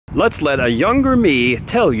Let's let a younger me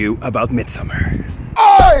tell you about Midsummer.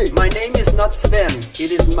 Oi! My name is not Sven,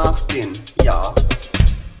 it is Martin, yeah.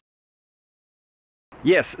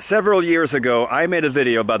 Yes, several years ago I made a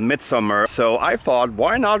video about Midsummer, so I thought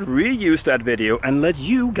why not reuse that video and let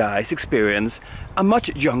you guys experience a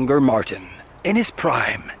much younger Martin in his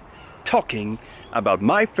prime, talking about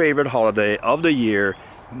my favorite holiday of the year,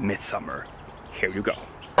 Midsummer. Here you go.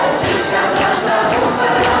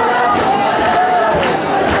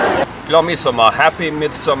 Glad Midsommar, happy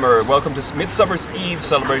Midsummer. Welcome to Midsummer's Eve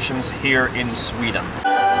celebrations here in Sweden.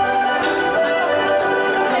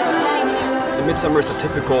 So Midsummer is a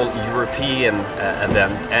typical European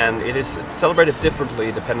event, and it is celebrated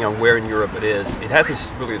differently depending on where in Europe it is. It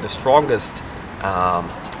has really the strongest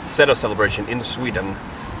set of celebration in Sweden,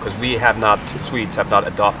 because Swedes have not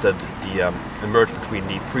adopted the merge between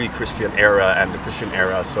the pre-Christian era and the Christian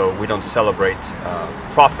era, so we don't celebrate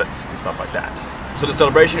prophets and stuff like that. So the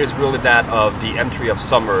celebration is really that of the entry of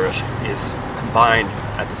summer, which is combined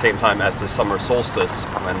at the same time as the summer solstice,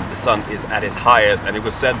 when the sun is at its highest. And it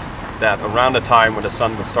was said that around the time when the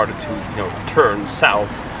sun was started to turn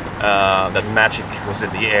south, that magic was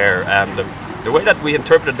in the air. And the way that we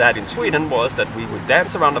interpreted that in Sweden was that we would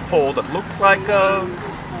dance around a pole that looked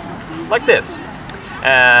like this.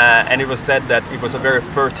 And it was said that it was a very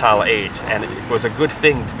fertile age, and it was a good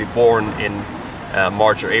thing to be born in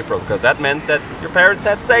March or April, because that meant that your parents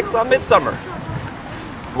had sex on Midsummer.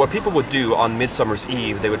 What people would do on Midsummer's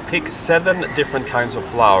Eve, they would pick 7 different kinds of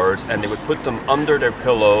flowers and they would put them under their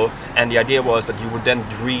pillow, and the idea was that you would then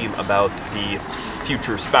dream about the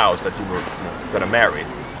future spouse that you were going to marry.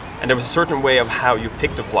 And there was a certain way of how you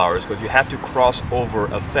picked the flowers, because you had to cross over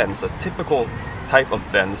a fence, a typical type of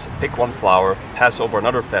fence, pick one flower, pass over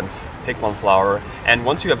another fence, pick one flower, and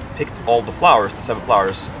once you have picked all the flowers, the 7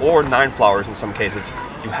 flowers, or 9 flowers in some cases,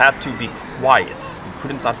 you had to be quiet. You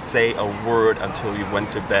couldn't not say a word until you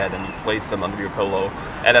went to bed and you placed them under your pillow,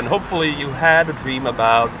 and then hopefully you had a dream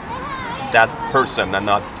about that person and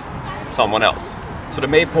not someone else. So the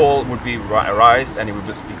maypole would be raised, and it would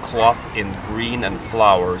be cloth in green and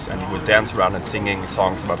flowers, and you would dance around and singing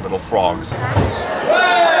songs about little frogs.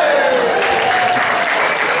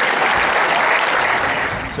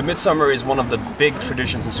 So Midsummer is one of the big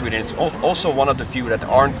traditions in Sweden. It's also one of the few that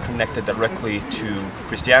aren't connected directly to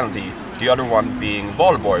Christianity. The other one being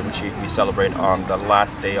Valborg, which we celebrate on the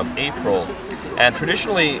last day of April. And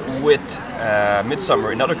traditionally with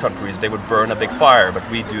Midsummer in other countries, they would burn a big fire, but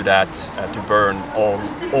we do that to burn all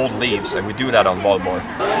old leaves, and we do that on Valborg.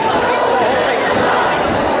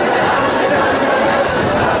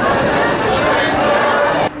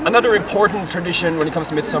 Another important tradition when it comes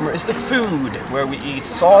to Midsummer is the food, where we eat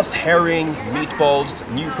sauced herring, meatballs,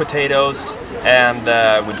 new potatoes, and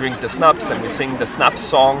we drink the snaps and we sing the snaps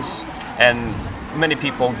songs, and many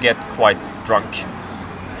people get quite drunk,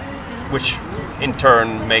 which in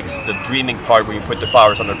turn makes the dreaming part where you put the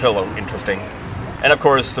flowers on the pillow interesting. And of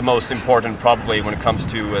course the most important probably when it comes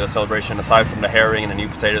to the celebration, aside from the herring and the new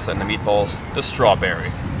potatoes and the meatballs, the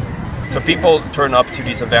strawberry. So people turn up to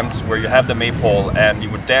these events where you have the maypole and you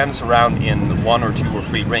would dance around in 1 or 2 or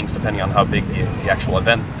 3 rings depending on how big the actual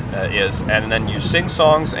event is, and then you sing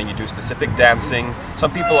songs and you do specific dancing.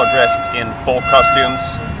 Some people are dressed in folk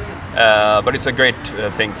costumes, but it's a great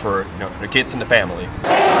thing for the kids and the family.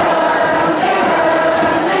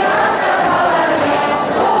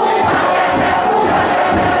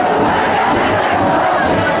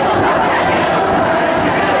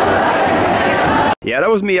 Yeah, that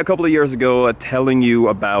was me a couple of years ago telling you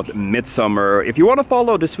about Midsummer. If you want to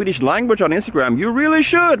follow the Swedish language on Instagram, you really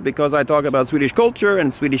should, because I talk about Swedish culture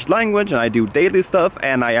and Swedish language, and I do daily stuff,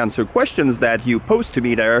 and I answer questions that you post to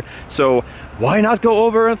me there. So why not go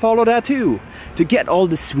over and follow that too? To get all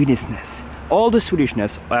the Swedishness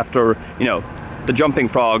after, the jumping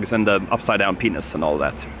frogs and the upside down penis and all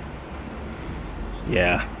that.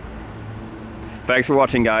 Yeah. Thanks for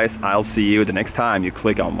watching, guys. I'll see you the next time you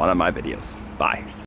click on one of my videos. Bye.